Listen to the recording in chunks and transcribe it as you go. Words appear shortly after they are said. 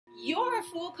You're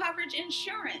full coverage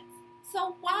insurance.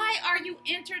 So why are you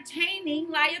entertaining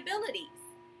liabilities?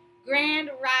 Grand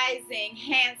rising,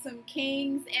 handsome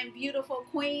kings and beautiful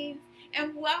queens,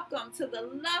 and welcome to the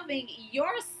Loving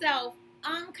Yourself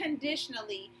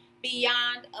Unconditionally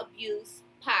Beyond Abuse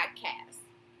podcast.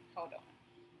 Hold on.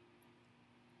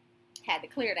 Had to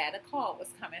clear that. A call was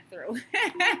coming through.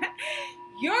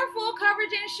 Your full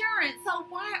coverage insurance. So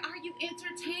why are you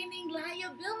entertaining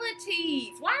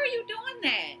liabilities? Why are you doing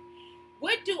that?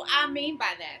 What do I mean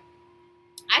by that?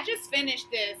 I just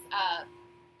finished this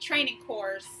training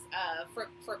course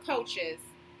for coaches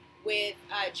with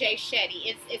Jay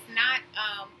Shetty. It's not,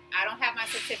 I don't have my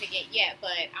certificate yet,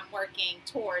 but I'm working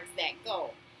towards that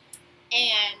goal.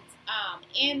 And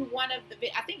in one of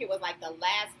the, I think it was like the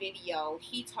last video,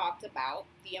 he talked about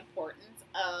the importance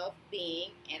of being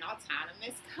an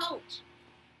autonomous coach.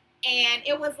 And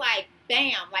it was like,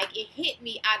 bam, like it hit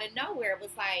me out of nowhere. It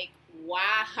was like,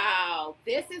 wow,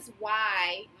 this is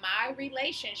why my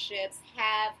relationships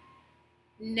have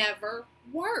never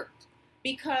worked,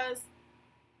 because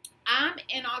I'm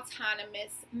an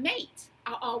autonomous mate.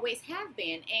 I always have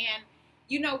been. And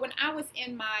you know, when I was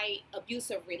in my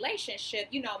abusive relationship,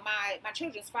 you know, my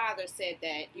children's father said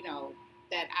that, you know,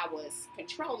 that I was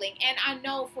controlling. And I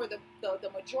know for the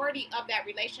majority of that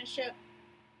relationship,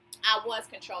 I was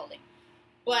controlling.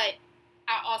 But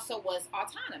I also was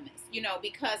autonomous, you know,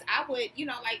 because I would, you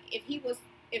know, like if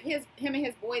him and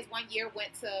his boys one year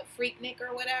went to Freaknik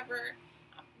or whatever,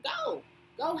 go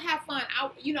have fun. I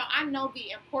know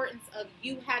the importance of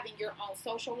you having your own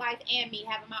social life and me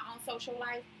having my own social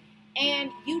life.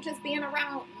 And you just being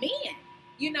around men,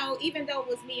 you know, even though it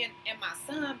was me and my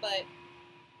son, but,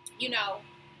 you know,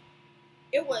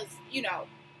 it was, you know,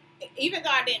 even though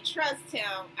I didn't trust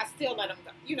him, I still let him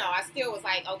go. You know, I still was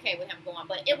like, okay with him going,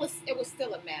 but it was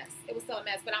still a mess. It was still a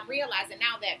mess. But I'm realizing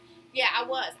now that, yeah, I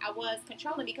was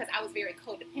controlling because I was very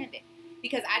codependent,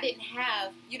 because I didn't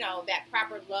have, you know, that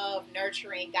proper love,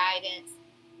 nurturing, guidance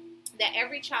that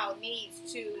every child needs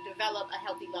to develop a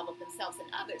healthy love of themselves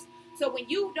and others. So when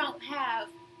you're not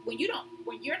healthy,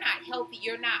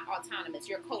 you're not autonomous,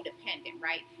 you're codependent,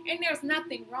 right? And there's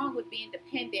nothing wrong with being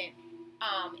dependent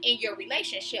in your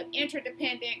relationship,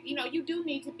 interdependent. You know, you do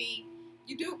need to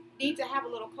have a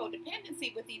little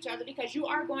codependency with each other, because you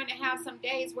are going to have some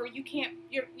days where you can't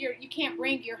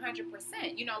bring your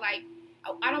 100%. You know, like,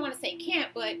 I don't want to say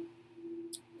can't, but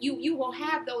you will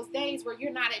have those days where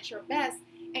you're not at your best,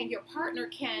 and your partner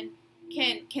can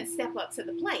step up to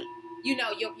the plate. You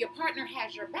know, your partner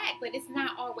has your back, but it's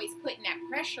not always putting that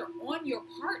pressure on your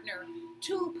partner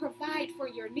to provide for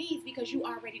your needs, because you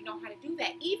already know how to do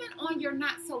that. Even on your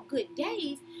not so good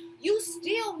days, you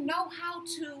still know how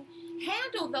to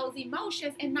handle those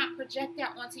emotions and not project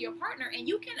that onto your partner. And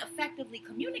you can effectively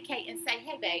communicate and say,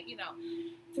 hey, babe, you know,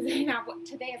 today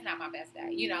is not my best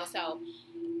day, you know, so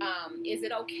is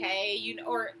it okay, you know,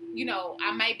 or, you know,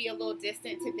 I might be a little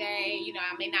distant today, you know,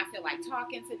 I may not feel like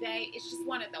talking today. It's just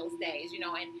one of those days, you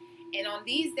know, and on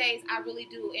these days, I really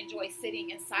do enjoy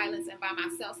sitting in silence and by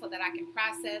myself so that I can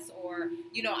process, or,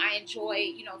 you know, I enjoy,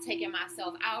 you know, taking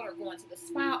myself out or going to the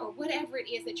spa or whatever it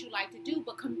is that you like to do.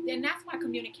 But then that's why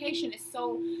communication is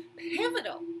so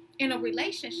pivotal in a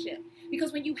relationship,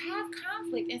 because when you have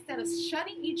conflict, instead of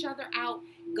shutting each other out,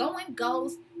 going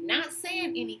ghost, not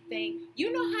saying anything,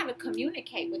 you know how to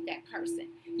communicate with that person,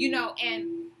 you know.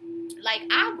 And like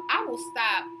I will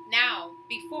stop now.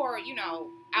 Before, you know,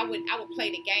 I would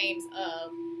play the games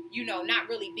of, you know, not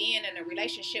really being in a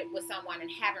relationship with someone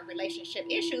and having relationship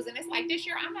issues. And it's like, this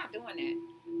year, I'm not doing that.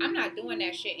 I'm not doing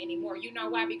that shit anymore. You know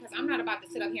why? Because I'm not about to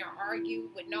sit up here and argue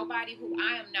with nobody who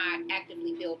I am not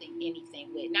actively building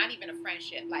anything with, not even a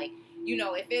friendship. Like, you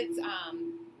know, if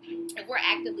we're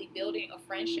actively building a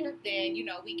friendship, then, you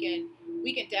know, we can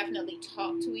definitely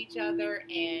talk to each other.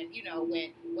 And, you know,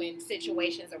 when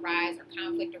situations arise or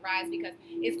conflict arise, because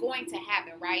it's going to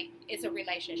happen, right? It's a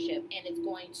relationship, and it's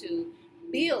going to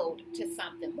build to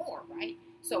something more, right?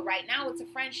 So right now it's a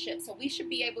friendship. So we should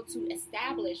be able to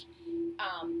establish,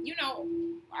 you know,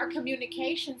 our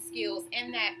communication skills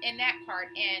in that part.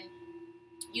 And,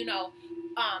 you know,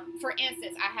 for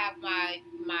instance, I have my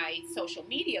social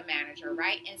media manager,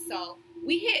 right? And so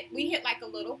we hit like a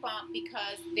little bump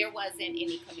because there wasn't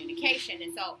any communication.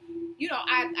 And so, you know,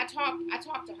 I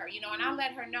talked to her, you know, and I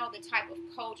let her know the type of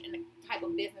coach and the type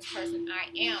of business person I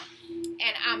am.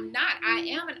 And I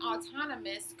am an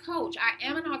autonomous coach. I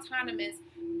am an autonomous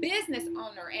business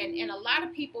owner. And a lot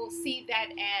of people see that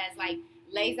as like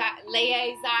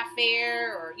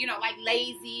laissez-faire, or, you know, like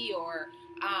lazy, or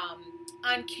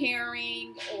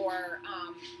uncaring or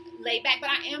laid back, but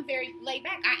I am very laid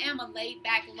back. I am a laid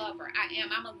back lover.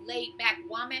 I'm a laid back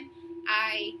woman.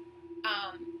 I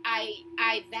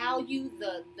value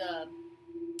the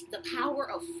power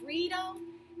of freedom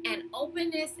and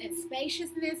openness and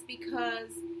spaciousness,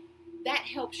 because that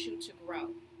helps you to grow.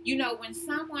 You know, when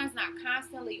someone's not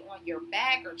constantly on your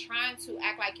back or trying to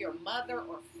act like your mother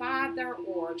or father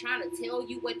or trying to tell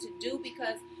you what to do,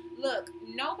 because look,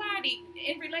 nobody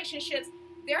in relationships,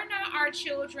 they're not our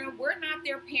children. We're not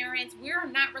their parents. We're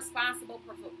not responsible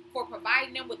for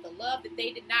providing them with the love that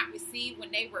they did not receive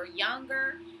when they were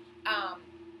younger.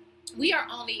 We are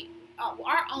only,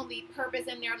 our only purpose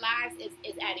in their lives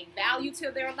is adding value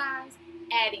to their lives,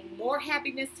 adding more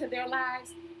happiness to their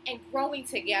lives, and growing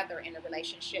together in a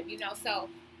relationship, you know. So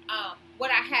what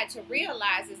I had to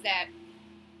realize is that,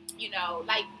 you know,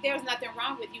 like, there's nothing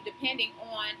wrong with you depending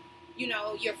on, you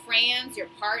know, your friends, your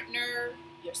partner,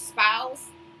 your spouse,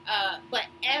 but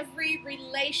every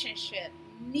relationship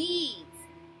needs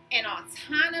an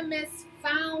autonomous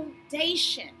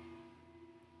foundation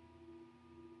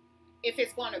if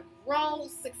it's going to grow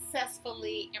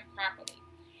successfully and properly.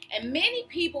 And many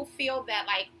people feel that,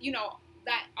 like, you know,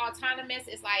 that autonomous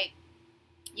is like,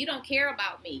 you don't care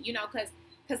about me, you know, because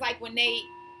like when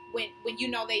you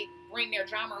know, they bring their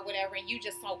drama or whatever, and you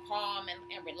just so calm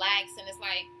and relaxed, and it's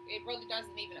like, it really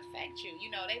doesn't even affect you, you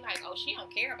know. They like, oh, she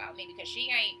don't care about me because she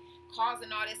ain't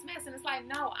causing all this mess. And it's like,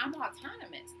 no, I'm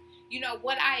autonomous. You know,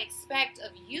 what I expect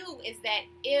of you is that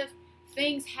if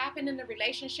things happen in the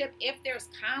relationship, if there's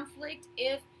conflict,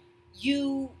 if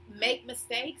you make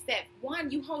mistakes, that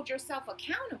one, you hold yourself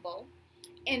accountable,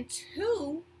 and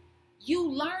two, you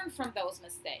learn from those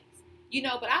mistakes. You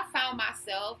know, but I found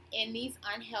myself in these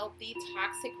unhealthy,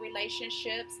 toxic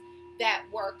relationships that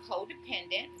were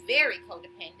codependent, very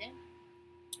codependent,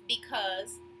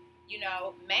 because, you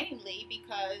know, mainly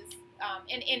because,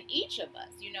 in each of us,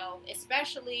 you know,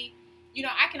 especially, you know,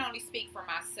 I can only speak for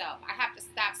myself. I have to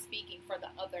stop speaking for the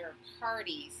other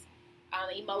parties'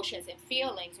 emotions and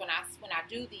feelings when I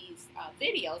do these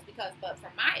videos, because, but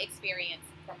from my experience,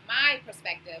 from my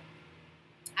perspective,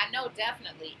 I know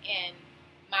definitely in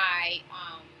my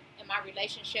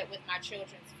relationship with my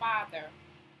children's father,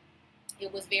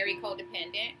 it was very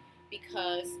codependent,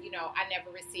 because, you know, I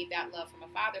never received that love from a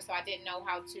father, so I didn't know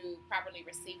how to properly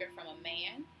receive it from a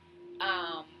man.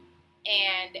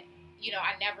 And, you know,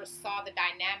 I never saw the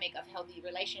dynamic of healthy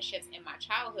relationships in my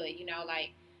childhood. You know,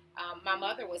 like, my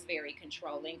mother was very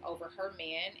controlling over her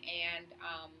men, and,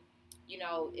 you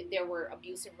know, there were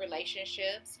abusive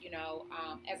relationships. You know,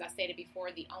 as I stated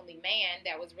before, the only man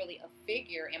that was really a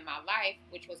figure in my life,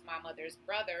 which was my mother's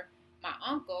brother, my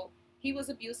uncle, he was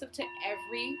abusive to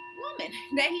every woman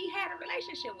that he had a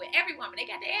relationship with. Every woman, they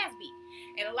got their ass beat.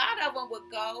 And a lot of them would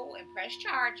go and press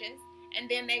charges, and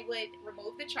then they would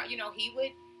remove the charge. You know, he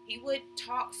would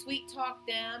sweet talk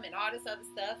them and all this other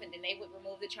stuff, and then they would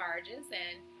remove the charges.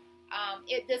 And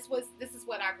this is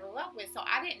what I grew up with. So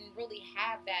I didn't really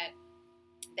have that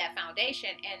foundation,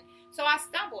 and so I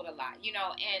stumbled a lot, you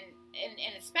know,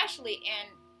 and especially in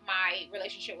my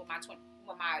relationship with my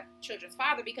children's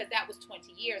father, because that was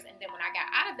 20 years. And then when I got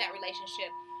out of that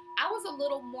relationship, I was a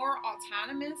little more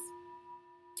autonomous,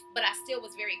 but I still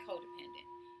was very codependent.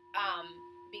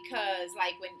 Because,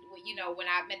 like, when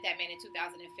I met that man in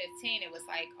 2015, it was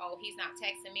like, oh, he's not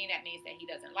texting me, that means that he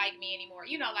doesn't like me anymore.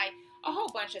 You know, like a whole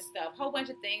bunch of stuff, whole bunch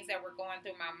of things that were going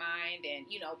through my mind, and,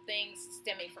 you know, things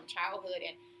stemming from childhood.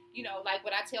 And, you know, like,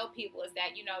 what I tell people is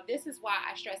that, you know, this is why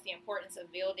I stress the importance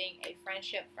of building a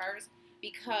friendship first,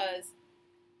 because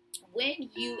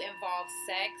when you involve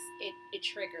sex, it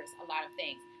triggers a lot of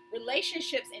things.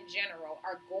 Relationships in general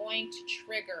are going to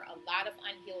trigger a lot of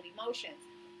unhealed emotions.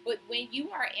 But when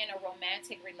you are in a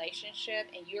romantic relationship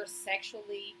and you're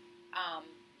sexually,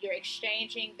 you're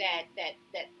exchanging that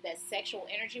sexual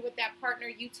energy with that partner,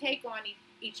 you take on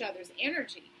each other's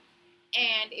energy.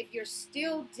 And if you're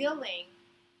still dealing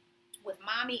with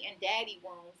mommy and daddy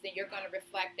wounds, then you're going to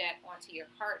reflect that onto your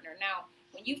partner. Now,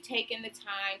 when you've taken the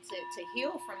time to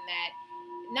heal from that,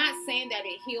 not saying that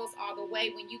it heals all the way,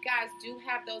 when you guys do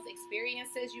have those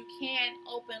experiences, you can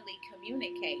openly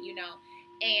communicate, you know.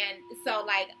 And so,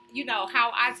 like, you know,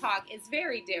 how I talk is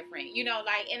very different, you know,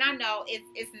 like, and I know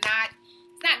it's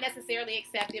not necessarily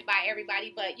accepted by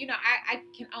everybody, but, you know, I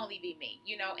can only be me,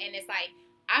 you know. And it's like,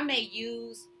 I may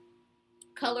use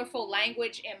colorful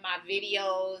language in my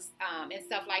videos, and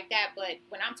stuff like that, but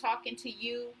when I'm talking to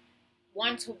you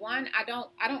one-to-one, I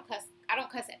don't cuss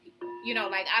at people, you know,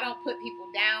 like, I don't put people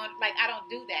down, like, I don't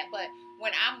do that. But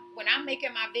when I'm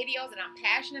making my videos and I'm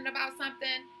passionate about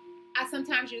something, I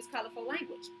sometimes use colorful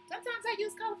language. Sometimes I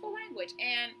use colorful language.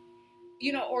 And,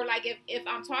 you know, or like if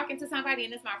I'm talking to somebody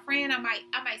and it's my friend, I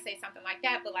might say something like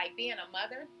that. But like being a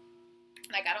mother,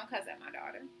 like I don't cuss at my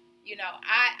daughter. You know,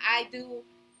 I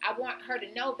want her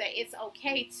to know that it's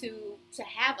okay to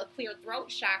have a clear throat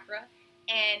chakra.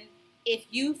 And if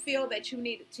you feel that you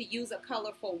need to use a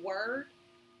colorful word,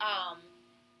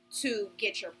 to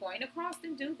get your point across,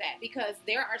 then do that, because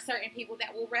there are certain people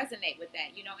that will resonate with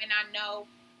that, you know, and I know,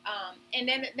 and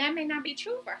then that may not be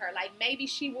true for her. Like maybe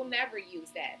she will never use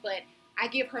that, but I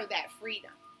give her that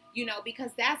freedom, you know,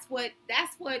 because that's what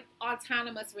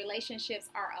autonomous relationships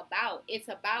are about. It's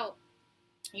about,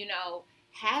 you know,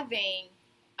 having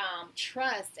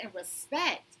trust and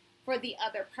respect for the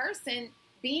other person,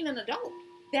 being an adult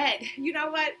that, you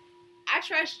know what, I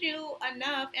trust you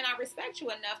enough and I respect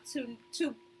you enough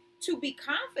to be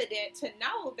confident to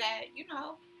know that, you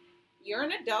know, you're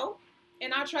an adult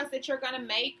and I trust that you're going to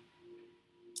make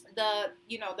the,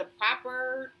 you know, the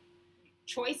proper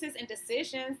choices and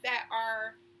decisions that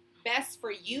are best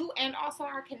for you and also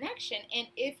our connection. And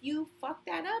if you fuck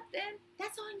that up, then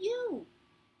that's on you.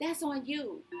 That's on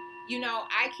you. You know,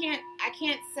 I can't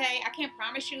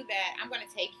promise you that I'm going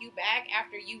to take you back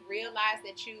after you realize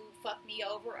that you fucked me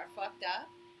over or fucked up.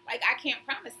 Like, I can't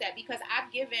promise that, because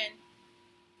I've given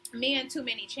men too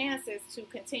many chances to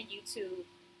continue to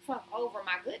fuck over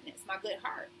my goodness, my good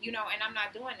heart, you know, and I'm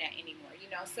not doing that anymore, you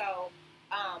know. So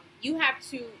you have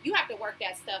to work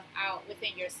that stuff out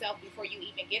within yourself before you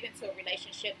even get into a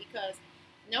relationship, because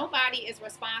nobody is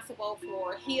responsible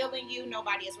for healing you.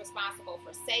 Nobody is responsible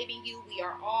for saving you. We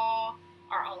are all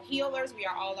our own healers. We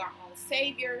are all our own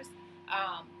saviors.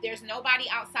 There's nobody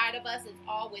outside of us. It's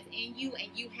all within you, and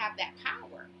you have that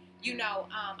power. You know,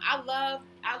 I love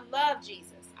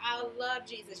Jesus. I love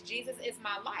Jesus. Jesus is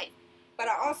my life. But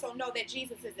I also know that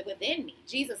Jesus is within me.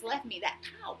 Jesus left me that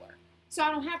power. So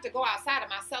I don't have to go outside of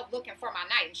myself looking for my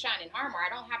knight in shining armor.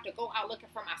 I don't have to go out looking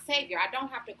for my savior. I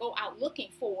don't have to go out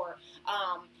looking for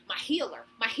my healer.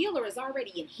 My healer is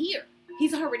already in here.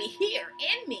 He's already here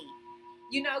in me.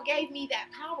 You know, gave me that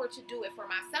power to do it for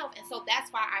myself. And so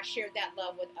that's why I shared that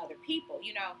love with other people,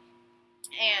 you know.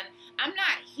 And I'm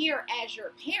not here as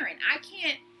your parent. I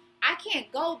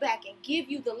can't go back and give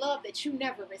you the love that you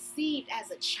never received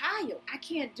as a child. I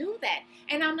can't do that.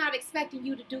 And I'm not expecting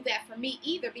you to do that for me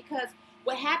either, because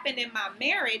what happened in my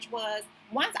marriage was,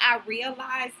 once I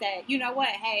realized that, you know what,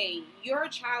 hey, your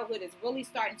childhood is really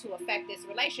starting to affect this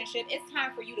relationship, it's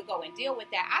time for you to go and deal with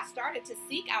that. I started to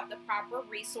seek out the proper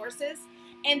resources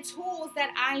and tools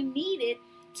that I needed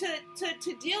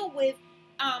to deal with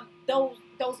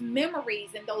those memories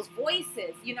and those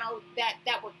voices, you know,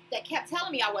 that kept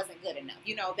telling me I wasn't good enough,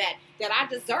 you know, that I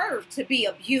deserved to be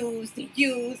abused and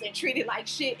used and treated like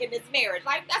shit in this marriage.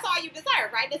 Like, that's all you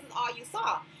deserve, right? This is all you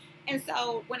saw. And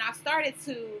so when I started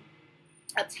to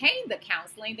obtain the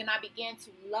counseling, then I began to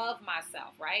love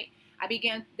myself, right? I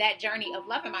began that journey of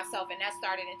loving myself, and that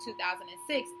started in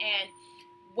 2006. And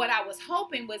what I was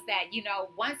hoping was that, you know,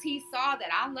 once he saw that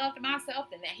I loved myself,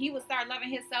 and that he would start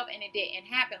loving himself, and it didn't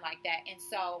happen like that. And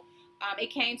so it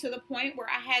came to the point where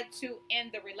I had to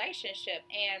end the relationship.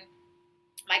 And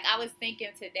like, I was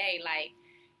thinking today, like,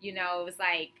 you know, it was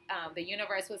like the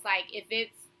universe was like, if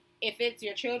it's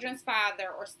your children's father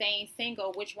or staying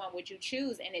single, which one would you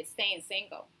choose? And it's staying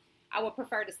single. I would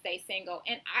prefer to stay single.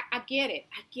 And I get it.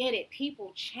 I get it.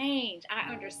 People change.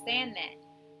 I understand that.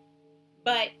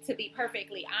 But to be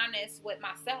perfectly honest with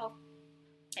myself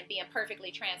and being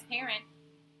perfectly transparent,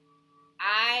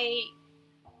 I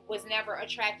was never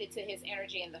attracted to his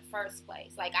energy in the first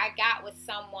place. Like, I got with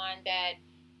someone that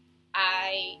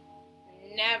I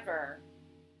never,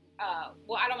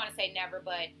 well, I don't want to say never,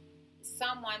 but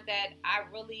someone that I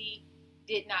really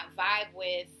did not vibe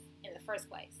with in the first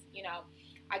place. You know,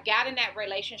 I got in that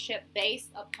relationship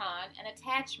based upon an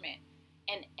attachment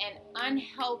and an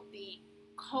unhealthy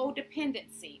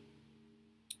codependency,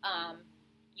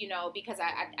 you know, because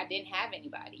I didn't have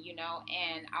anybody, you know,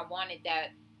 and I wanted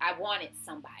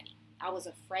somebody. I was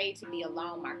afraid to be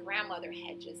alone. My grandmother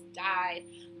had just died.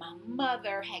 My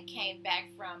mother had came back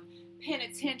from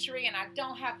penitentiary, and I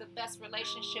don't have the best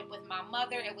relationship with my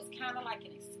mother. It was kind of like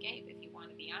an escape, if you want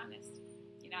to be honest,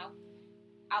 you know.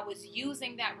 I was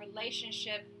using that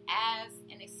relationship as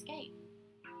an escape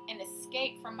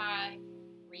from my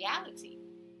reality.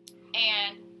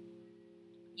 And,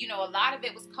 you know, a lot of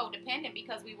it was codependent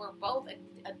because we were both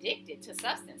addicted to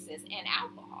substances and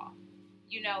alcohol,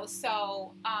 you know.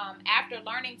 So after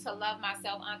learning to love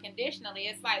myself unconditionally,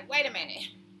 it's like, wait a minute,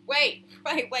 wait.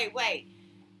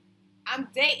 I'm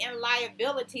dating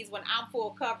liabilities when I'm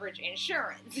full coverage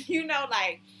insurance, you know,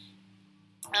 like,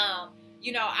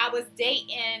 You know, I was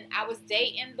dating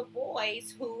the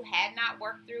boys who had not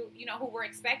worked through, you know, who were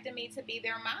expecting me to be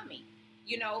their mommy,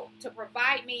 you know,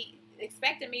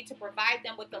 expecting me to provide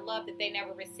them with the love that they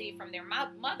never received from their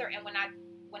mother. And when I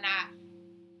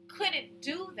couldn't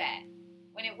do that,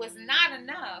 when it was not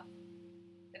enough,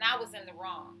 then I was in the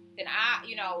wrong.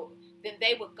 Then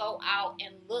they would go out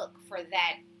and look for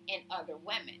that in other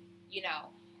women, you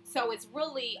know. So it's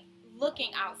really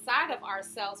looking outside of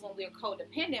ourselves when we're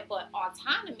codependent, but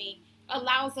autonomy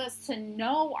allows us to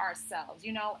know ourselves,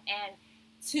 you know, and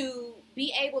to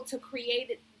be able to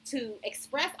to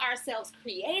express ourselves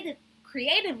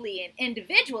creatively and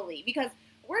individually, because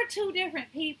we're two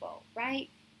different people, right?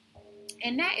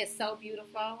 And that is so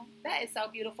beautiful. That is so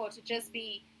beautiful to just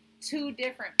be two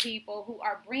different people who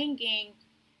are bringing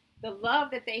the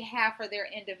love that they have for their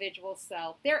individual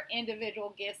self, their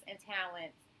individual gifts and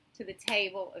talents to the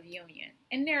table of union.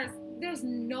 And there's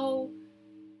no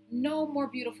more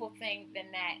beautiful thing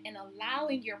than that. And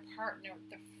allowing your partner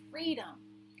the freedom,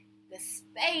 the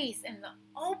space, and the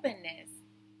openness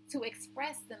to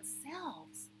express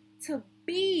themselves, to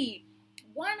be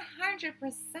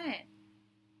 100%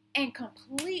 and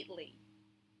completely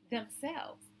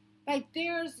themselves. Like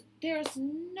there's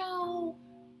no,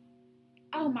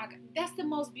 oh my God, that's the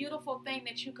most beautiful thing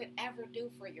that you could ever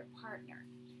do for your partner,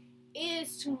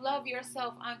 is to love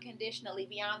yourself unconditionally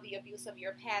beyond the abuse of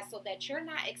your past, so that you're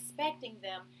not expecting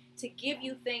them to give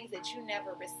you things that you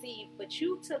never received, but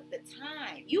you took the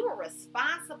time. You were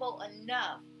responsible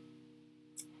enough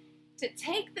to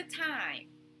take the time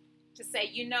to say,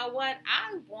 you know what,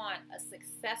 I want a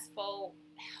successful,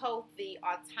 healthy,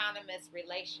 autonomous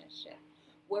relationship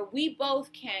where we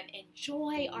both can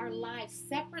enjoy our lives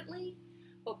separately,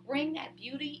 but bring that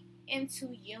beauty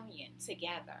into union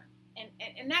together.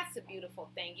 And that's a beautiful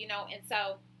thing, you know. And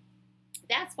so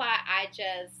that's why I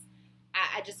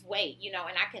just wait, you know,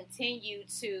 and I continue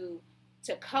to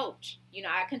coach. You know,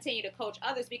 I continue to coach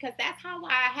others, because that's how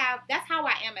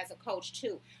I am as a coach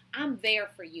too. I'm there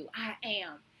for you.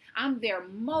 I'm there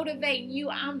motivating you.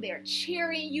 I'm there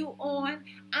cheering you on.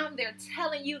 I'm there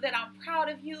telling you that I'm proud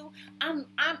of you.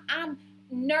 I'm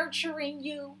nurturing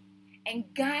you and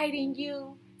guiding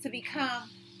you to become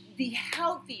the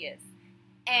healthiest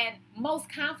and most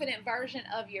confident version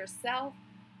of yourself.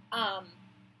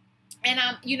 And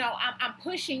I'm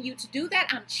pushing you to do that.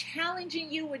 I'm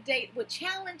challenging you with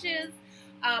challenges.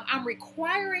 I'm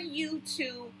requiring you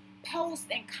to post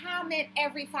and comment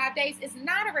every 5 days. It's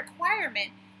not a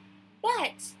requirement,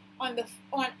 but on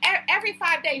every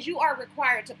 5 days, you are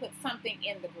required to put something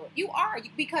in the group. You are,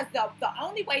 because the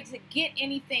only way to get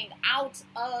anything out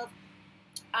of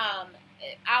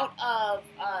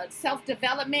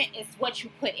self-development is what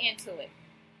you put into it.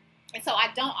 And so I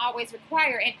don't always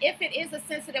require. And if it is a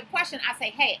sensitive question, I say,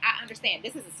 hey, I understand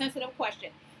this is a sensitive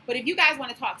question, but if you guys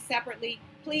want to talk separately,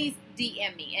 please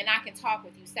DM me and I can talk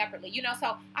with you separately. You know,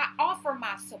 so I offer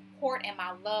my support and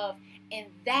my love in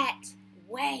that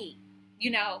way, you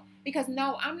know, because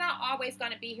no, I'm not always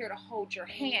going to be here to hold your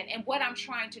hand. And what I'm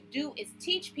trying to do is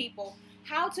teach people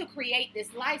how to create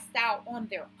this lifestyle on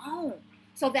their own,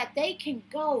 so that they can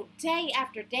go day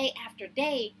after day after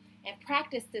day and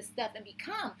practice this stuff and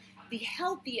become the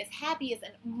healthiest, happiest,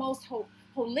 and most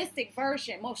holistic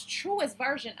version, most truest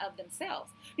version of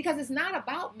themselves. Because it's not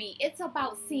about me. It's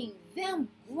about seeing them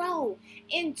grow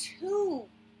into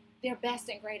their best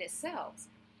and greatest selves.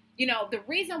 You know, the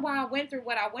reason why I went through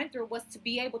what I went through was to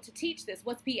be able to teach this,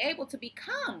 was to be able to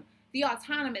become the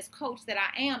autonomous coach that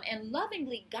I am, and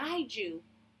lovingly guide you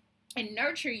and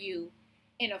nurture you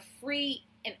in a free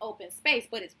and open space.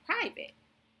 But it's private,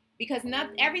 because not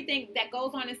everything that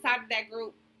goes on inside of that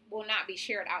group will not be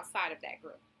shared outside of that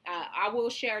group. I will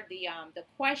share the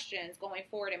questions going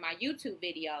forward in my YouTube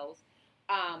videos.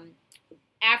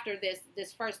 After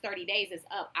this first 30 days is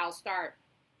up, I'll start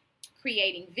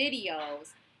creating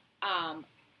videos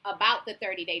about the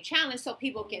 30-day challenge, so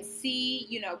people can see,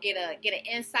 you know, get an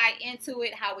insight into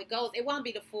it, how it goes. It won't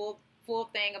be the full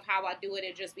thing of how I do it.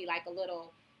 It'll just be like a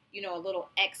little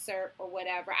excerpt or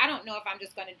whatever. I don't know if I'm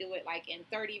just going to do it like in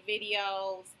 30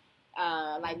 videos,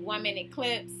 like 1-minute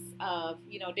clips of,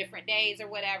 you know, different days or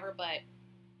whatever, but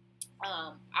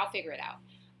I'll figure it out.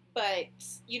 But,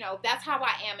 you know, that's how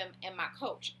I am in my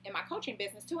coaching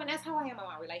business too, and that's how I am in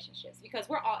my relationships, because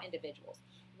we're all individuals.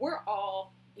 We're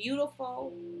all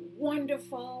beautiful,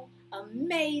 wonderful,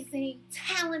 amazing,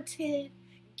 talented,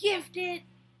 gifted,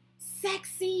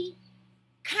 sexy,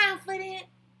 confident,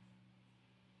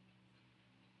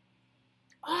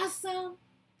 awesome,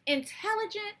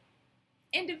 intelligent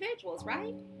individuals,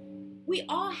 right? We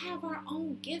all have our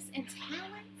own gifts and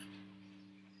talents.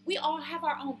 We all have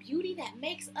our own beauty that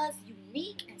makes us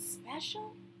unique and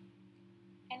special.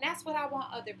 And that's what I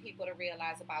want other people to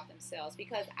realize about themselves,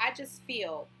 because I just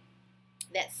feel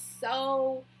that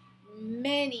so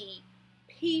many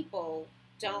people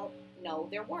don't know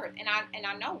their worth. And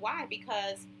I know why,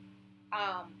 because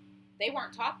they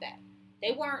weren't taught that.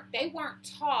 They weren't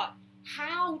taught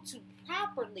how to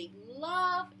properly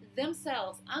love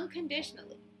themselves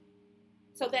unconditionally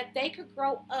so that they could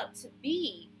grow up to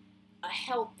be a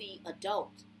healthy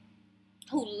adult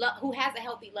who has a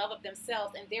healthy love of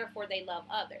themselves, and therefore they love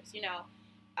others.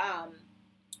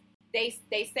 They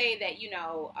say that,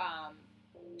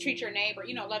 treat your neighbor,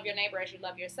 love your neighbor as you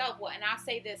love yourself. Well, and I'll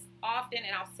say this often,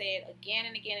 and I'll say it again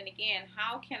and again and again.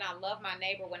 How can I love my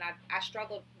neighbor when I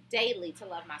struggle daily to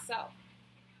love myself?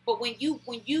 But when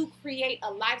you create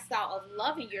a lifestyle of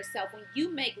loving yourself, when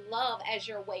you make love as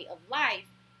your way of life,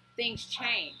 things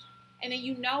change. And then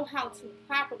you know how to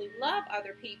properly love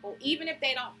other people, even if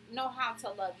they don't know how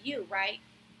to love you, right?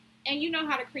 And you know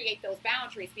how to create those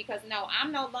boundaries, because no,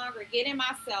 I'm no longer getting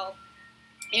myself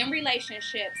in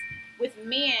relationships with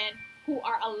men who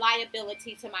are a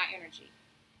liability to my energy.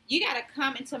 You got to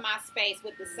come into my space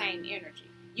with the same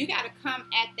energy. You got to come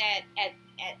at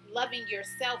loving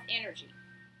yourself energy,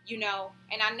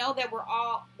 And I know that we're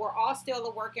all still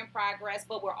a work in progress,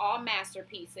 but we're all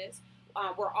masterpieces.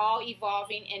 We're all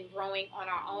evolving and growing on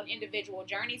our own individual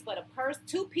journeys. But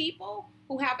two people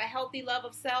who have a healthy love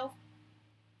of self,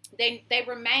 they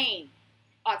remain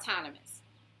autonomous.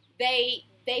 They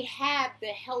have the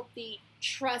healthy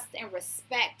trust and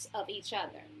respect of each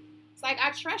other. It's like,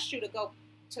 I trust you to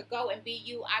go and be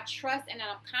you. I trust and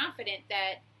I'm confident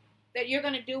that you're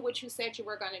going to do what you said you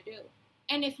were going to do.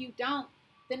 And if you don't,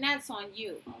 then that's on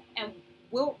you. And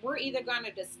we're either going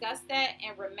to discuss that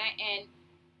and remain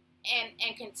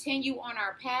and continue on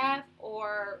our path,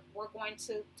 or we're going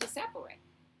to separate.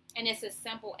 And it's as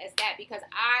simple as that, because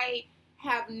I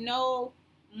have no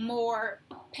more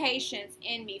patience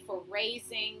in me for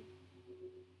raising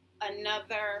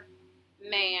another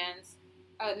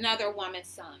woman's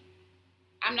son.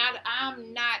 I'm not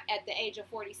at the age of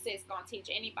 46 going to teach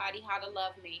anybody how to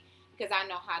love me, because I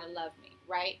know how to love me,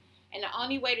 right? And the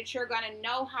only way that you're going to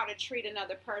know how to treat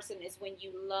another person is when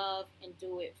you love and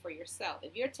do it for yourself.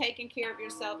 If you're taking care of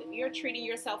yourself, if you're treating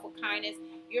yourself with kindness,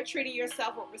 you're treating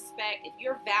yourself with respect, if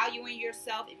you're valuing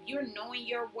yourself, if you're knowing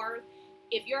your worth,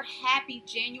 if you're happy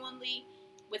genuinely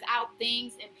without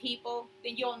things and people,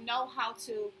 then you'll know how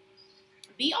to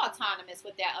be autonomous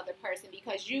with that other person,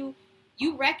 because you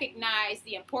recognize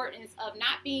the importance of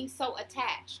not being so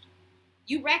attached.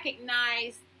 You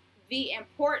recognize the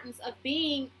importance of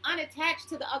being unattached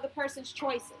to the other person's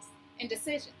choices and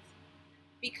decisions,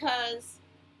 because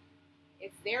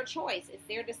it's their choice, it's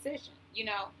their decision,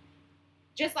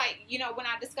 Just like, when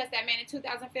I discussed that man in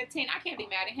 2015, I can't be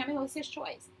mad at him. It was his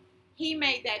choice. He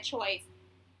made that choice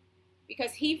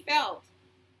because he felt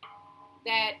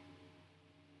that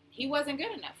he wasn't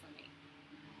good enough for me.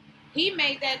 He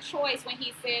made that choice when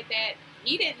he said that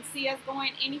he didn't see us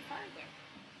going any further.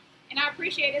 And I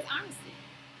appreciate his honesty.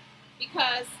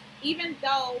 Because even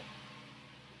though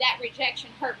that rejection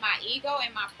hurt my ego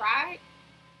and my pride,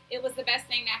 it was the best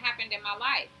thing that happened in my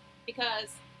life. Because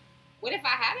what if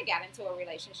I hadn't got into a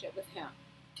relationship with him?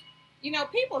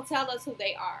 People tell us who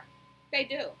they are. They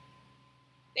do.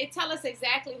 They tell us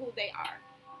exactly who they are.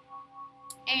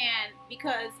 And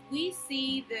because we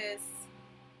see this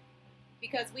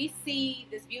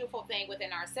beautiful thing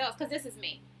within ourselves, because this is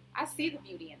me. I see the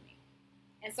beauty in me.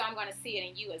 And so I'm going to see it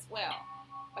in you as well.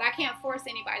 But I can't force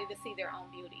anybody to see their own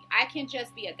beauty. I can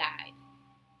just be a guide.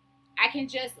 I can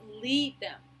just lead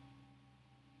them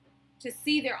to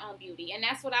see their own beauty. And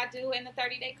that's what I do in the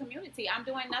 30-day community. I'm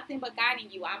doing nothing but guiding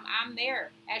you. I'm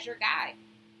there as your guide,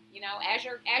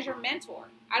 as your mentor.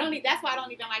 That's why I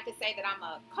don't even like to say that I'm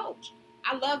a coach.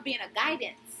 I love being a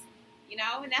guidance,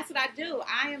 and that's what I do.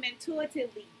 I am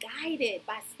intuitively guided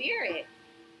by spirit,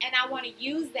 and I want to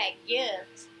use that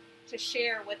gift to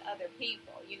share with other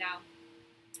people,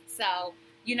 So,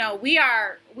 we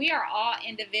are all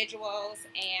individuals,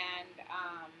 and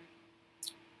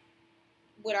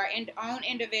with our own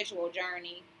individual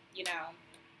journey,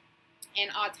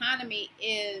 and autonomy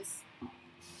is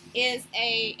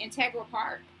a integral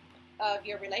part of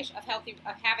your of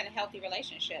having a healthy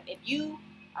relationship. If you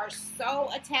are so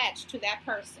attached to that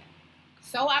person,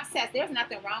 so obsessed, there's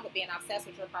nothing wrong with being obsessed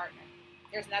with your partner.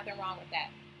 There's nothing wrong with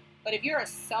that. But if you're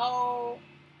so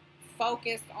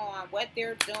focused on what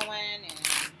they're doing and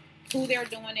who they're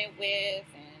doing it with,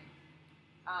 and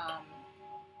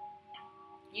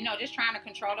just trying to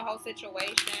control the whole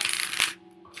situation,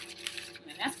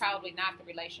 and that's probably not the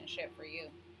relationship for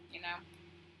you,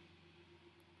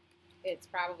 it's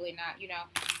probably not,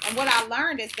 And what I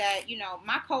learned is that,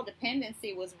 my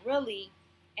codependency was really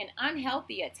an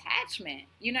unhealthy attachment.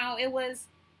 It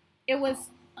was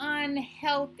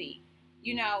unhealthy,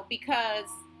 because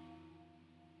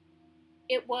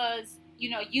it was,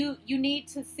 you need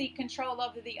to seek control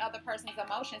over the other person's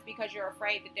emotions because you're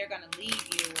afraid that they're going to leave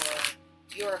you, or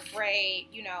you're afraid,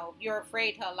 you're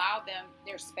afraid to allow them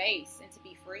their space and to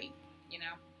be free,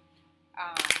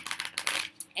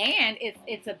 and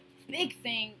it's a big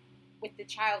thing with the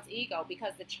child's ego,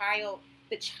 because the child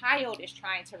is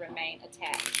trying to remain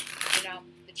attached.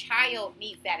 The child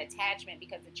needs that attachment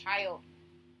because the child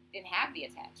didn't have the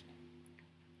attachment.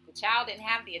 The child didn't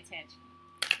have the attention.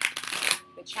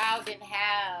 The child didn't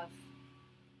have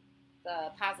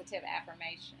the positive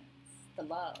affirmations, the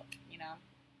love,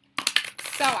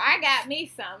 So I got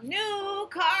me some new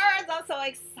cards. I'm so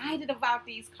excited about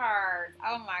these cards.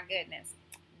 Oh my goodness.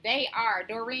 They are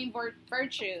Doreen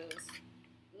Virtues,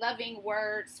 Loving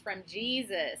Words from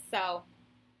Jesus. So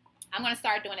I'm going to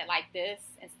start doing it like this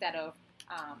instead of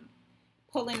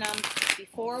pulling them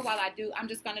before while I do. I'm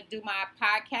just going to do my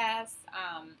podcast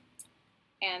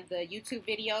and the YouTube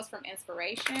videos from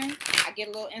inspiration. I get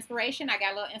a little inspiration. I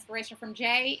got a little inspiration from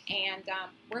Jay. And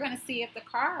we're going to see if the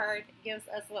card gives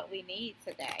us what we need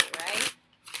today, right?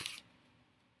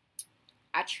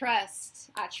 I trust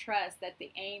that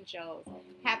the angels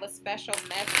have a special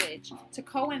message to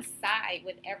coincide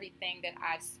with everything that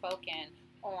I've spoken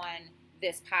on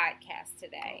this podcast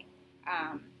today.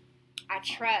 I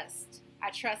trust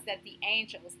that the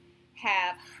angels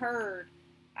have heard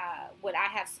what I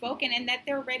have spoken, and that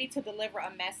they're ready to deliver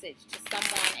a message to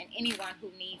someone and anyone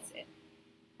who needs it.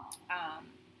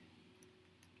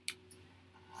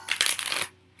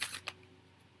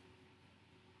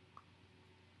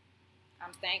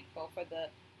 I'm thankful for the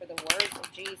words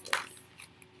of Jesus,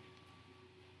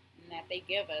 and that they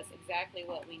give us exactly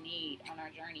what we need on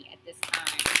our journey at this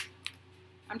time.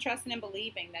 I'm trusting and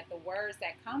believing that the words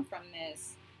that come from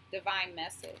this divine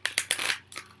message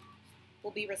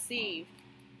will be received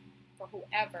for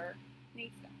whoever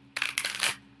needs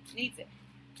it.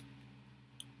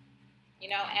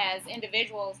 As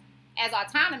individuals, as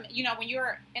autonomous, when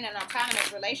you're in an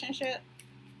autonomous relationship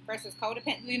versus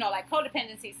codependent, like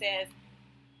codependency says,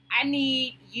 I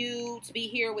need you to be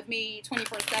here with me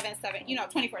 24/7,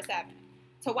 24/7,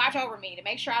 to watch over me, to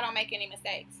make sure I don't make any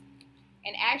mistakes.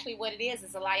 And actually what it is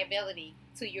a liability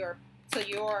to your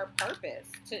purpose.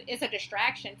 It's a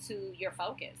distraction to your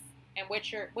focus and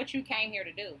what you came here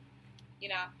to do.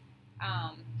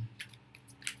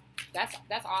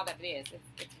 That's all that it is.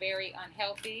 It's very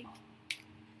unhealthy.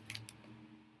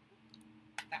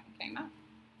 That one came up.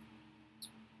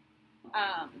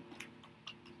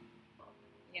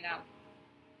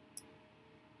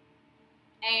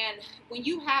 And when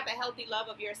you have a healthy love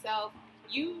of yourself,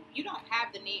 you don't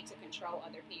have the need to control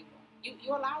other people.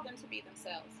 You allow them to be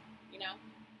themselves,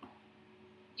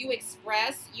 You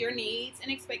express your needs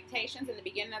and expectations in the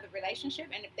beginning of the relationship,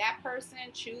 and if that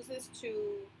person chooses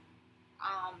to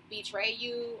betray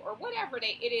you or whatever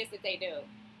it is that they do,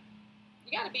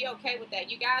 you got to be okay with that.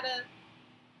 You got to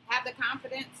have the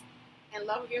confidence and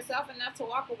love of yourself enough to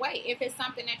walk away if it's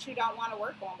something that you don't want to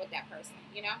work on with that person,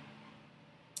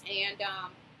 And,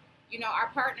 our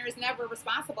partner is never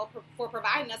responsible for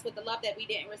providing us with the love that we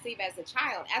didn't receive as a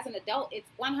child. As an adult, it's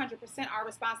 100% our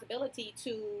responsibility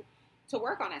to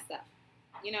work on that stuff,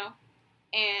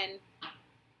 And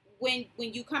when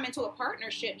you come into a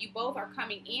partnership, you both are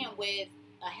coming in with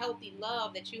a healthy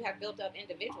love that you have built up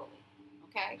individually,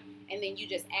 okay? And then you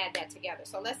just add that together.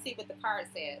 So let's see what the card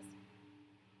says.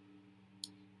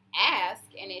 Ask,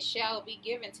 and it shall be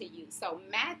given to you. So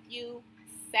Matthew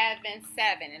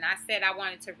 7:7, and I said I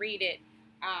wanted to read it.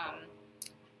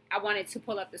 I wanted to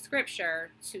pull up the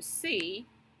scripture to see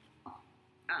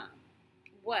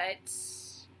what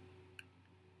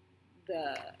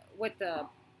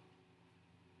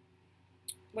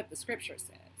the scripture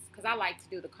says, because I like to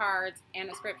do the cards and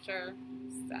the scripture.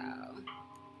 So,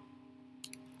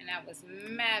 and that was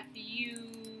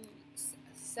Matthew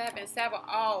 7:7.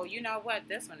 Oh, you know what?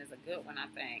 This one is a good one, I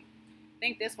think. I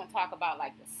think this one talk about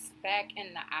like the speck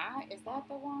in the eye. Is that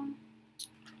the one?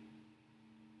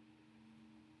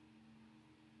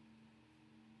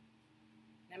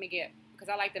 Let me get, because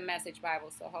I like the Message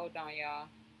Bible, so hold on, y'all.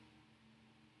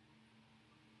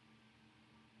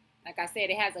 Like I said,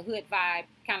 it has a hood vibe,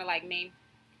 kind of like me.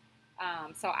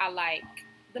 So I like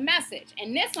the Message.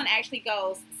 And this one actually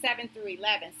goes 7 through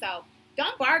 11. So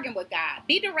don't bargain with God.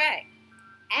 Be direct.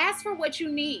 Ask for what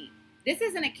you need. This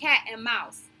isn't a cat and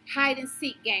mouse hide and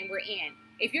seek game we're in.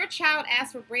 If your child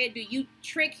asks for bread, do you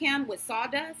trick him with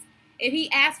sawdust? If he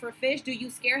asks for fish, do you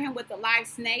scare him with a live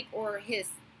snake or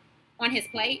on his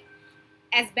plate?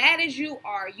 As bad as you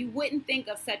are, you wouldn't think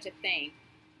of such a thing.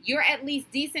 You're at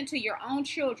least decent to your own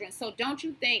children, so don't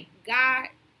you think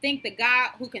the God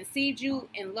who conceived you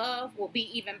in love will be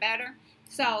even better?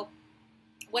 So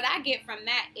what I get from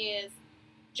that is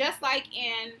just like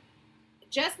in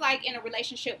a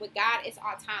relationship with God, it's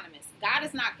autonomous. God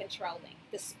is not controlling,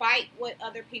 despite what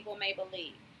other people may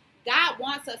believe. God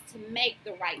wants us to make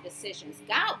the right decisions.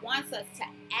 God wants us to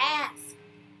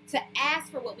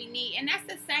ask for what we need. And that's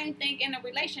the same thing in a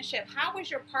relationship. How is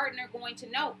your partner going to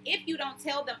know if you don't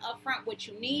tell them upfront what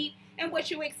you need and what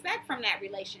you expect from that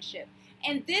relationship?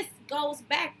 And this goes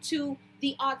back to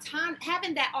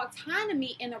having that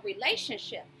autonomy in a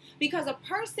relationship, because a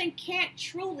person can't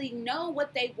truly know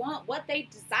what they want, what they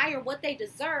desire, what they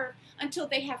deserve until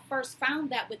they have first found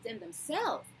that within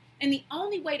themselves. And the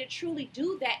only way to truly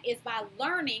do that is by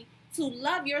learning to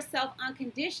love yourself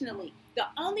unconditionally. The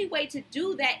only way to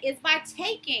do that is by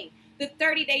taking the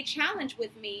 30-day challenge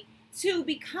with me to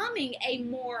becoming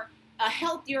a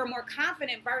healthier, more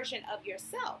confident version of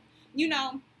yourself. You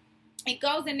know, it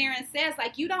goes in there and says,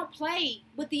 like, you don't play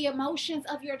with the emotions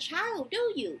of your child,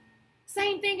 do you?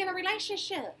 Same thing in a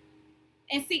relationship.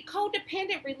 And see,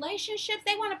 codependent relationships,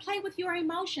 they want to play with your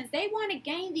emotions. They want to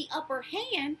gain the upper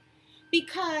hand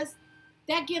because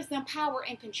that gives them power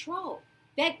and control.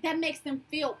 That makes them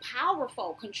feel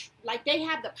powerful, like they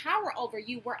have the power over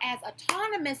you. Whereas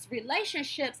autonomous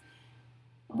relationships,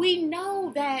 we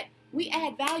know that we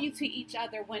add value to each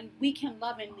other when we can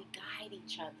lovingly guide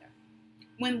each other.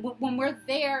 When we're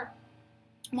there,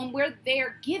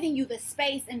 giving you the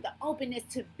space and the openness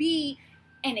to be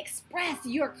and express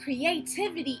your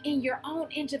creativity in your own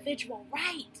individual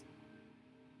right.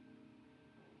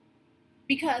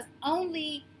 Because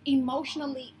only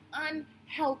emotionally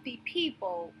unhealthy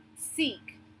people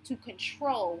seek to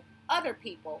control other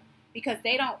people because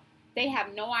they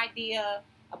have no idea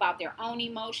about their own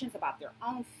emotions, about their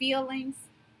own feelings.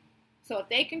 So if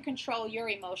they can control your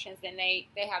emotions, then they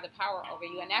have the power over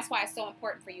you. And that's why it's so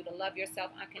important for you to love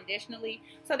yourself unconditionally,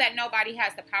 so that nobody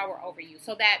has the power over you.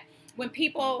 So that when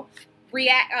people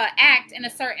act in a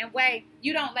certain way,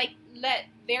 you don't let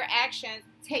their actions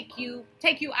take you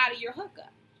out of your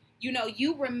hookup. You know,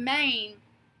 you remain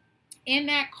in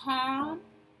that calm,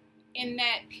 in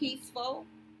that peaceful,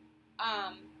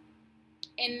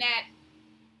 in that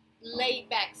laid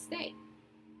back state.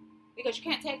 Because you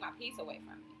can't take my peace away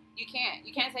from me. You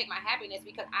can't take my happiness,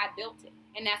 because I built it.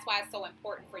 And that's why it's so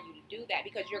important for you to do that,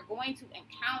 because you're going to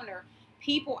encounter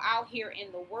people out here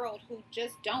in the world who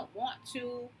just don't want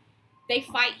to. They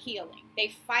fight healing.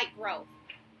 They fight growth.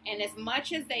 And as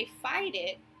much as they fight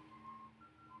it,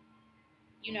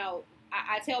 you know,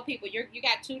 I tell people you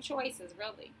got two choices,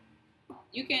 really.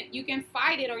 You can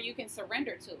fight it or you can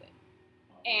surrender to it.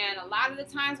 And a lot of the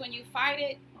times when you fight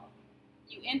it,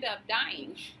 you end up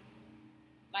dying,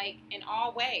 like in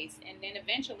all ways, and then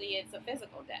eventually it's a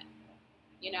physical death.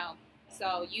 You know,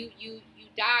 so you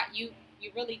die. You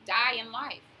really die in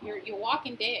life. You're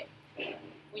walking dead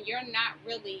when you're not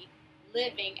really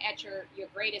living at your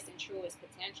greatest and truest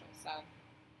potential. So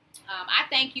I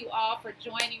thank you all for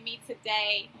joining me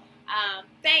today.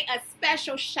 A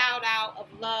special shout out of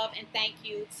love and thank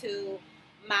you to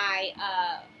my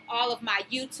all of my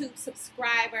YouTube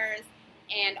subscribers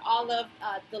and all of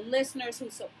the listeners who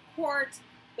support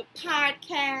the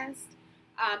podcast.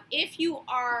 If you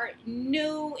are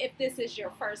new, if this is your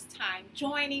first time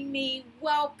joining me,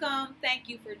 welcome. Thank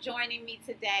you for joining me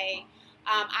today.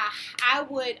 I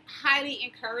would highly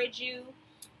encourage you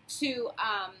to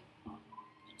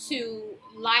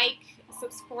like,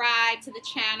 subscribe to the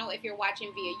channel if you're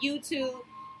watching via YouTube,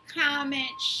 comment,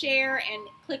 share, and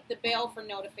click the bell for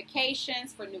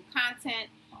notifications for new content.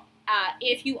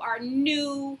 If you are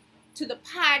new to the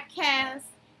podcast,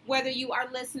 whether you are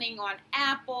listening on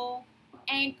Apple,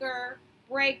 Anchor,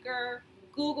 Breaker,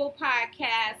 Google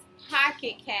Podcasts,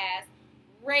 Pocket Cast,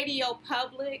 Radio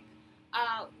Public,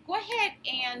 go ahead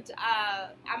and,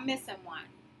 I'm missing one,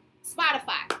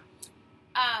 Spotify.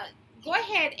 Go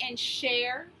ahead and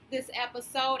share this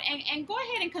episode and go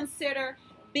ahead and consider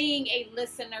being a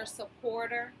listener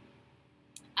supporter.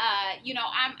 You know,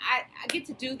 I get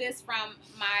to do this from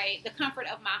the comfort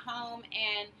of my home,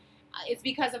 and it's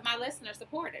because of my listener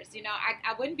supporters. You know,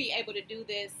 I wouldn't be able to do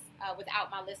this without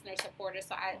my listener supporters,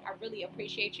 so I really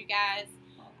appreciate you guys.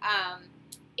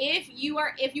 If you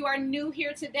are new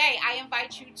here today, I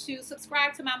invite you to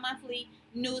subscribe to my monthly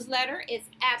newsletter. It's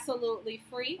absolutely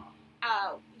free.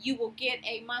 You will get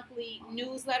a monthly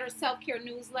newsletter, self-care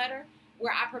newsletter,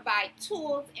 where I provide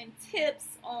tools and tips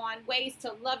on ways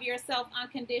to love yourself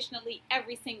unconditionally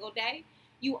every single day.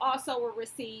 You also will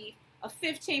receive a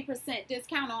 15%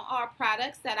 discount on all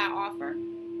products that I offer,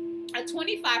 a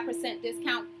 25%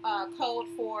 discount code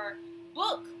for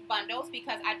book bundles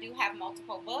because I do have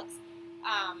multiple books.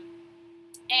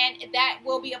 And that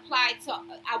will be applied to,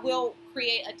 I will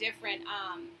create a different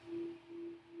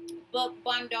book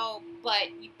bundle, but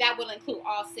that will include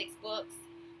all 6 books.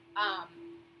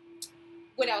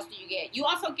 What else do you get? You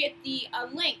also get the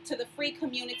link to the free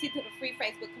community, to the free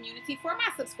Facebook community. For my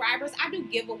subscribers, I do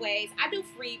giveaways, I do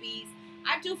freebies,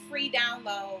 I do free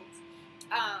downloads.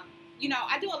 I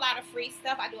do a lot of free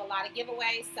stuff. I do a lot of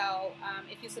giveaways. So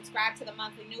if you subscribe to the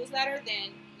monthly newsletter,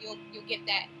 then you'll get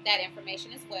that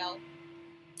information as well.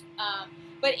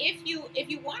 But if you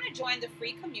want to join the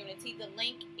free community, the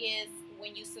link is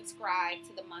when you subscribe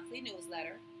to the monthly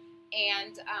newsletter.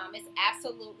 And it's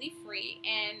absolutely free.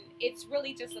 And it's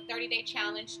really just a 30-day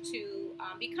challenge to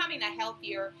becoming a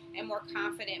healthier and more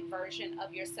confident version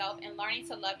of yourself and learning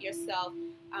to love yourself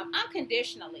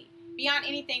unconditionally, beyond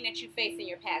anything that you face in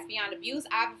your past. Beyond abuse,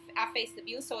 I've faced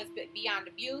abuse, so it's beyond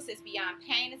abuse, it's beyond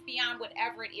pain, it's beyond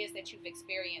whatever it is that you've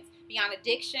experienced, beyond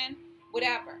addiction,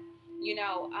 whatever,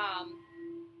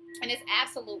 and it's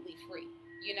absolutely free,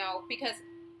 because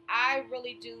I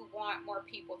really do want more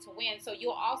people to win. So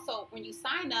you'll also, when you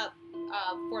sign up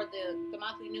for the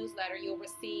monthly newsletter, you'll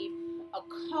receive a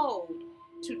code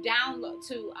to download,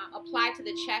 to apply to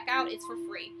the checkout. It's for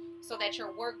free, so that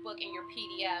your workbook and your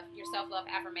PDF, your self-love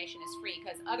affirmation, is free.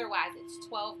 Because otherwise, it's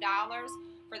 $12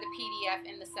 for the PDF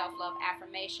and the self-love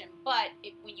affirmation. But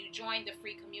when you join the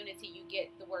free community, you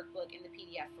get the workbook and the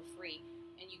PDF for free,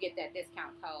 and you get that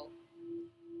discount code.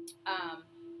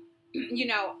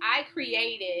 I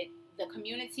created the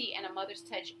Community and A Mother's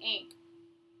Touch Inc.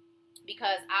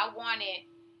 because I wanted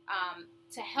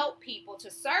to help people, to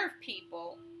serve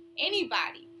people,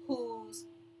 anybody who's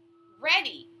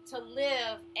ready to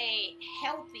live a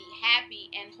healthy, happy,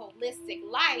 and holistic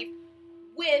life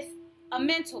with a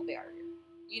mental barrier.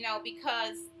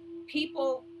 Because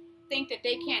people think that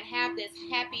they can't have this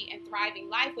happy and thriving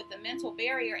life with a mental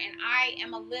barrier, and I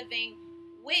am a living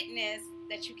witness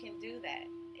that you can do that.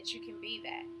 That you can be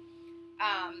that.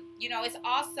 It's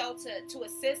also to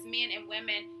assist men and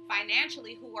women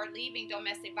financially who are leaving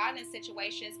domestic violence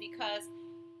situations because,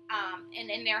 and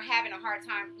then they're having a hard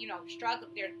time,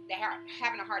 they're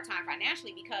having a hard time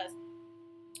financially, because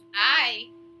I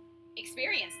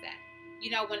experienced that.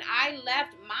 When I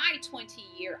left my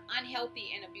 20-year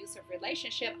unhealthy and abusive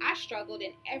relationship, I struggled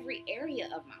in every area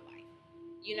of my life.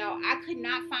 I could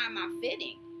not find my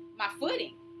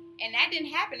footing. And that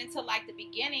didn't happen until the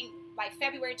beginning,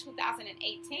 February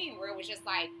 2018, where it was just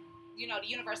the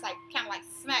universe kind of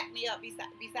smacked me up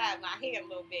beside my head a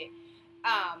little bit.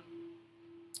 And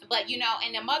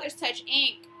the Mother's Touch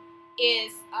Inc.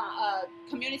 is a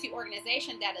community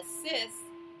organization that assists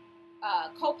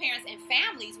co-parents and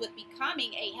families with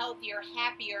becoming a healthier,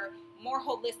 happier, more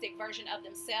holistic version of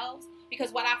themselves.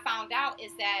 Because what I found out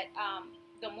is that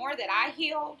the more that I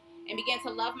healed and began to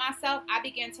love myself, I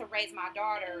began to raise my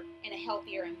daughter in a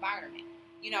healthier environment.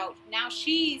 Now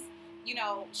she's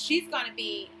going to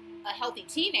be a healthy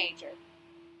teenager,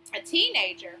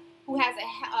 who has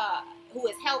who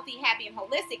is healthy, happy, and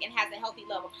holistic, and has a healthy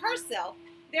love of herself.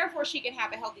 Therefore, she can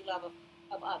have a healthy love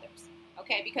of others.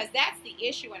 Okay, because that's the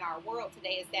issue in our world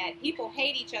today, is that people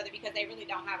hate each other because they really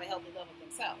don't have a healthy love of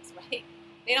themselves, right?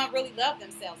 They don't really love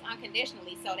themselves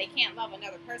unconditionally, so they can't love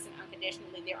another person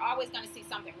unconditionally. They're always going to see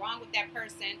something wrong with that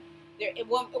person. It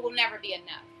will never be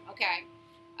enough, okay?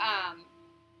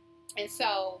 And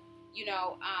so,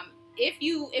 if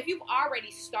you've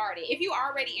already started, if you're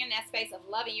already in that space of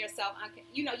loving yourself,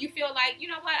 you feel like,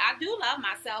 what, I do love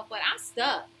myself, but I'm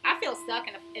stuck. I feel stuck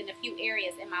in a few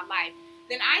areas in my life.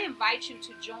 Then I invite you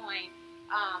to join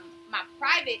my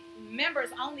private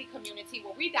members-only community,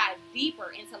 where we dive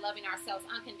deeper into loving ourselves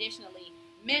unconditionally,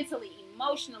 mentally,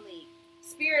 emotionally,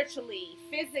 spiritually,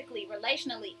 physically,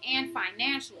 relationally, and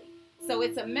financially. So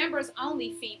it's a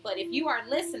members-only fee, but if you are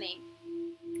listening,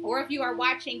 or if you are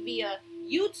watching via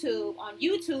YouTube, on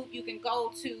YouTube, you can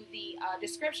go to the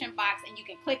description box and you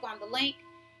can click on the link,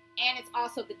 and it's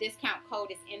also the discount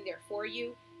code is in there for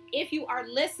you. If you are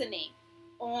listening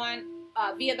on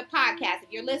via the podcast,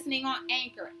 if you're listening on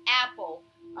Anchor, Apple,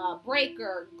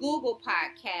 Breaker, Google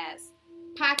Podcasts,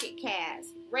 Pocket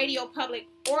Cast, Radio Public,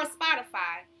 or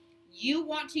Spotify, you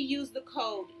want to use the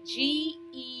code GEGATZ,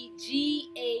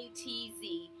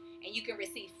 and you can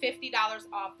receive $50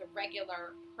 off the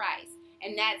regular price.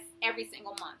 And that's every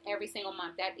single month. Every single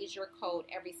month. That is your code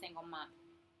every single month.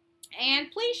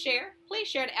 And please share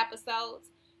the episodes.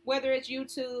 whether it's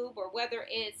YouTube or whether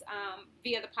it's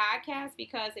via the podcast,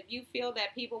 because if you feel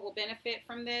that people will benefit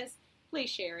from this, please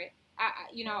share it.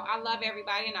 I love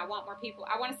everybody, and I want more people.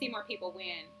 I want to see more people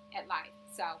win at life.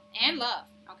 So, and love,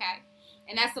 okay?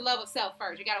 And that's the love of self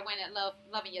first. You got to win at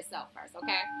loving yourself first,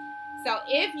 okay? So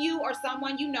if you or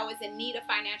someone you know is in need of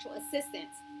financial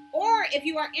assistance, or if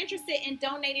you are interested in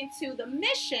donating to the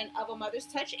mission of A Mother's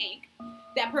Touch Inc.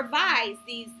 that provides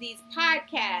these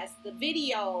podcasts, the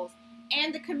videos,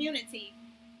 and the community,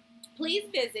 please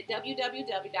visit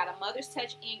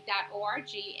www.amotherstouchinc.org,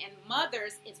 and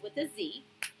mothers is with a Z.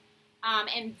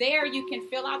 And there you can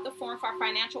fill out the form for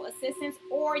financial assistance,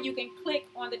 or you can click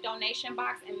on the donation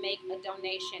box and make a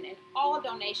donation. And all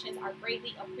donations are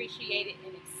greatly appreciated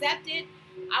and accepted.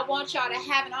 I want y'all to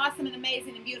have an awesome and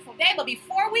amazing and beautiful day. But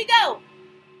before we go,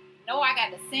 I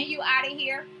got to send you out of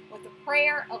here with a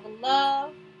prayer of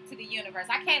love to the universe.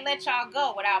 I can't let y'all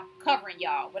go without covering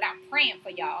y'all, without praying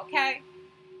for y'all, okay?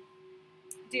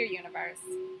 Dear universe,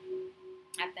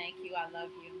 I thank you. I love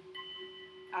you.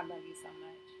 I love you so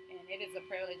much. And it is a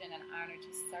privilege and an honor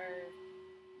to serve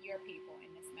your people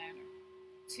in this manner,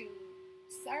 to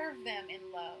serve them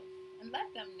in love and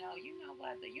let them know, you know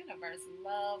what, the universe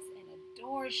loves and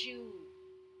adores you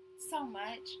so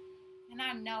much. And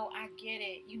I know, I get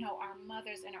it. Our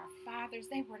mothers and our fathers,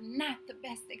 they were not the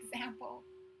best example.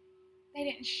 They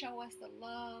didn't show us the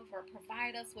love or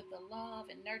provide us with the love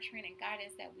and nurturing and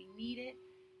guidance that we needed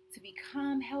to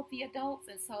become healthy adults.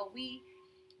 And so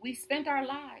we've spent our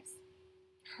lives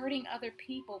hurting other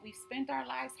people. We've spent our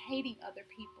lives hating other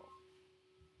people.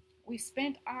 We've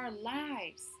spent our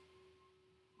lives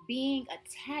being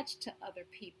attached to other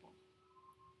people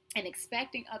and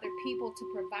expecting other people to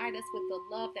provide us with the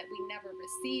love that we never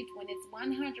received, when it's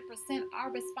 100%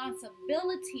 our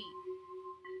responsibility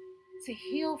to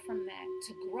heal from that,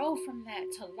 to grow from that,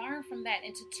 to learn from that,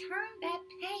 and to turn that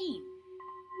pain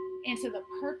into the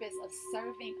purpose of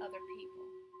serving other people.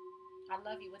 I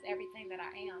love you with everything that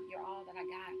I am. You're all that I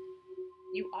got.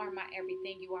 You are my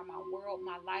everything. You are my world,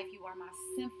 my life. You are my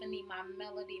symphony, my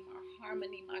melody, my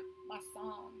harmony, my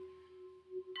song.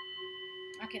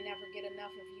 I can never get enough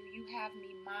of you. You have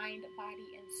me mind,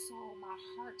 body, and soul. My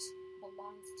heart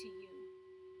belongs to you.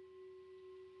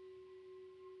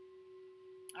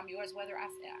 I'm yours whether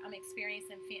I'm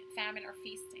experiencing famine or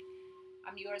feasting.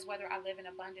 I'm yours whether I live in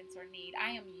abundance or need.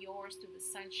 I am yours through the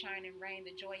sunshine and rain,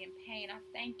 the joy and pain. I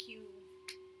thank you.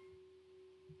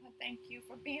 I thank you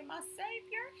for being my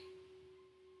Savior,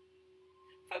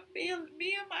 for being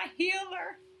my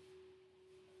healer,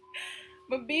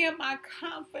 for being my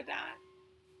confidant,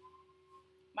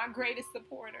 my greatest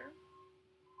supporter,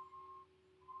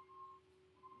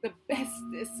 the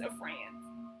bestest of friends,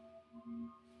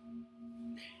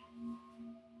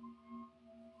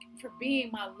 for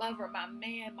being my lover, my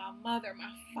man, my mother,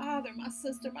 my father, my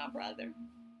sister, my brother.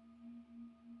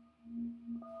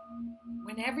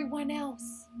 When everyone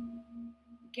else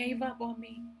gave up on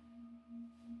me,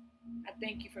 I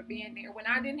thank you for being there. When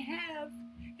I didn't have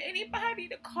anybody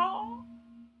to call,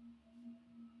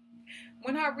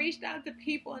 when I reached out to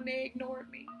people and they ignored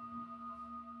me,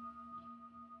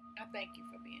 I thank you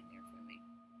for being there for me.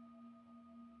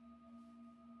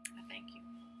 I thank you.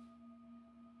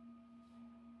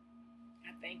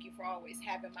 I thank you for always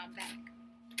having my back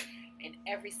in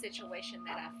every situation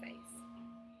that I face.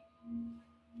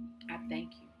 I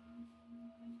thank you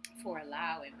for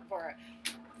allowing, for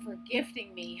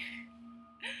gifting me,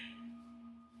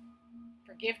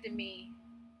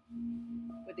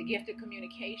 with the gift of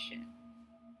communication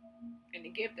and the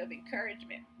gift of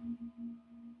encouragement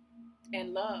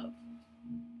and love.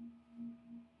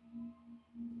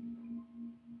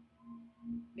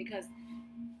 Because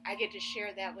I get to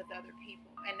share that with other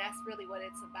people, and that's really what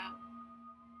it's about.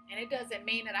 And it doesn't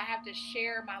mean that I have to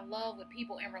share my love with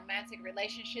people in romantic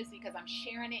relationships, because I'm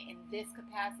sharing it in this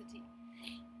capacity.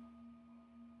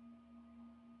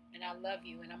 And I love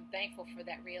you, and I'm thankful for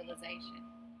that realization.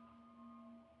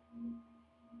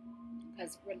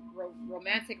 Because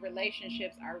romantic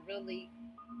relationships are really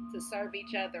to serve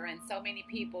each other, and so many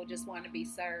people just want to be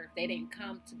served. They didn't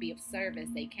come to be of service.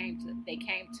 They came to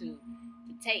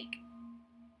take.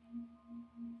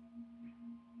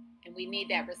 And we need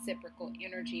that reciprocal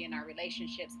energy in our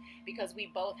relationships, because we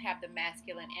both have the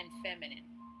masculine and feminine.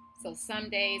 So some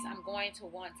days I'm going to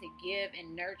want to give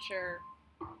and nurture.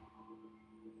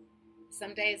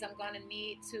 Some days I'm going to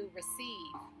need to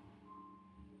receive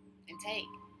and take.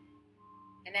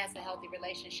 And that's a healthy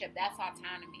relationship. That's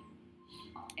autonomy.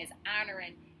 It's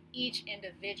honoring each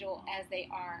individual as they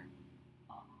are,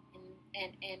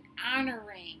 and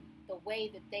honoring the way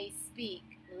that they speak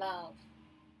love.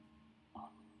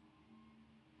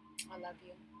 I love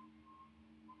you.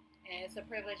 And it's a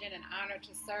privilege and an honor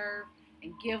to serve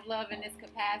and give love in this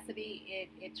capacity.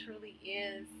 It truly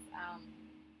is.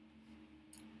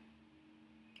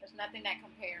 There's nothing that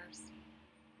compares.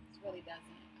 It really doesn't.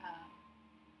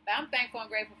 But I'm thankful and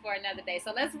grateful for another day.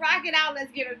 So let's rock it out.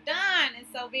 Let's get it done. And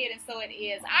so be it, and so it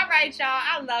is. All right, y'all.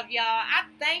 I love y'all. I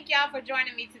thank y'all for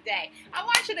joining me today. I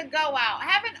want you to go out.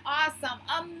 Have an awesome,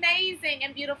 amazing,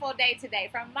 and beautiful day today.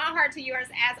 From my heart to yours,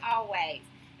 as always.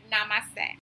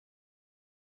 Namaste.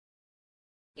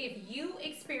 If you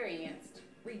experienced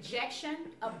rejection,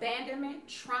 abandonment,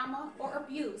 trauma, or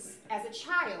abuse as a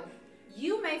child,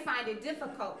 you may find it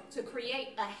difficult to create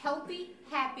a healthy,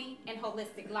 happy, and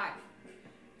holistic life.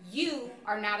 You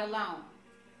are not alone.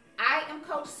 I am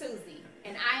Coach Susie,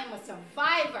 and I am a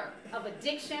survivor of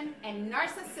addiction and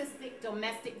narcissistic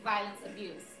domestic violence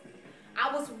abuse.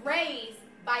 I was raised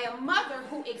by a mother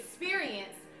who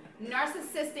experienced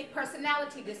narcissistic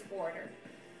personality disorder,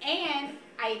 and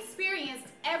I experienced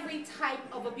every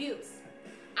type of abuse.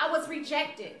 I was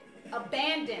rejected,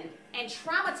 abandoned, and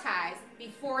traumatized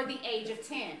before the age of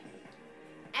 10.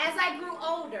 As I grew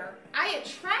older, I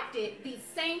attracted these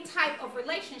same type of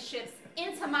relationships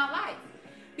into my life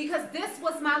because this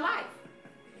was my life.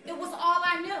 It was all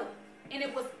I knew, and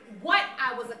it was what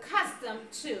I was accustomed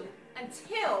to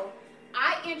until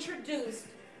I introduced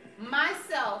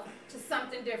myself to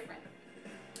something different.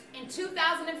 In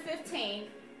 2015,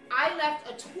 I left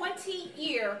a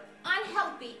 20-year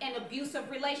unhealthy and abusive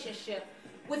relationship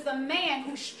with a man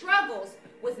who struggles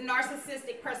with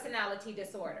narcissistic personality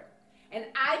disorder. And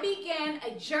I began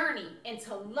a journey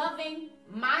into loving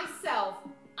myself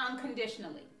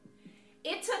unconditionally.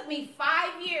 It took me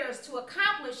 5 years to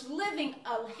accomplish living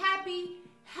a happy,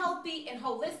 healthy, and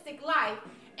holistic life,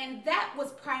 and that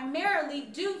was primarily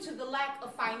due to the lack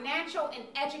of financial and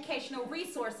educational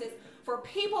resources for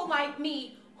people like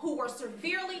me who were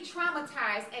severely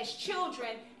traumatized as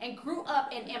children and grew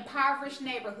up in impoverished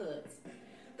neighborhoods.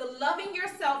 The Loving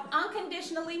Yourself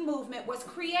Unconditionally movement was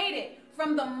created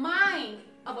from the mind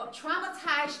of a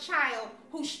traumatized child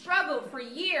who struggled for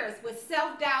years with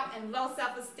self-doubt and low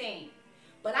self-esteem.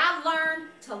 But I learned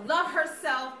to love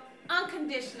herself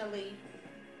unconditionally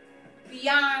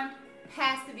beyond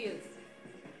past abuse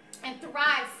and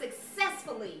thrive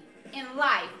successfully in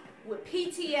life with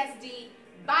PTSD,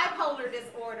 bipolar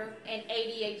disorder, and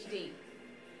ADHD.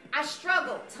 I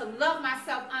struggled to love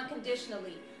myself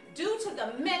unconditionally due to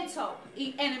the mental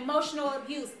and emotional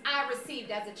abuse I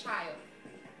received as a child.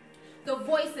 The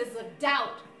voices of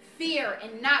doubt, fear,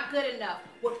 and not good enough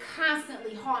would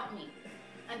constantly haunt me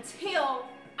until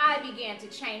I began to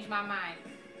change my mind.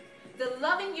 The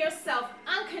Loving Yourself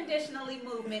Unconditionally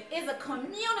movement is a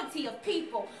community of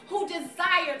people who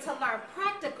desire to learn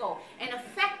practical and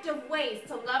effective ways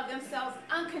to love themselves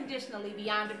unconditionally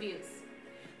beyond abuse.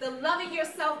 The Loving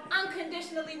Yourself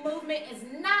Unconditionally movement is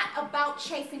not about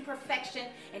chasing perfection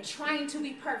and trying to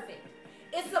be perfect.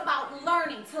 It's about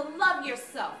learning to love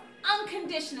yourself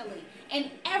unconditionally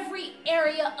in every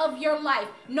area of your life,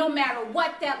 no matter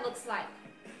what that looks like.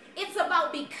 It's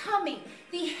about becoming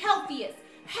the healthiest,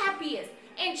 happiest,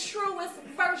 and truest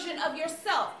version of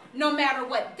yourself, no matter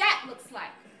what that looks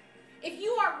like. If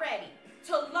you are ready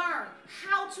to learn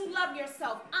how to love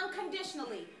yourself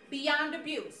unconditionally beyond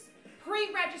abuse,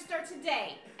 pre-register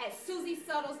today at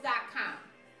SusieSotos.com.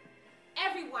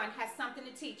 Everyone has something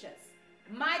to teach us.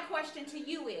 My question to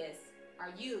you is,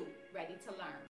 are you ready to learn?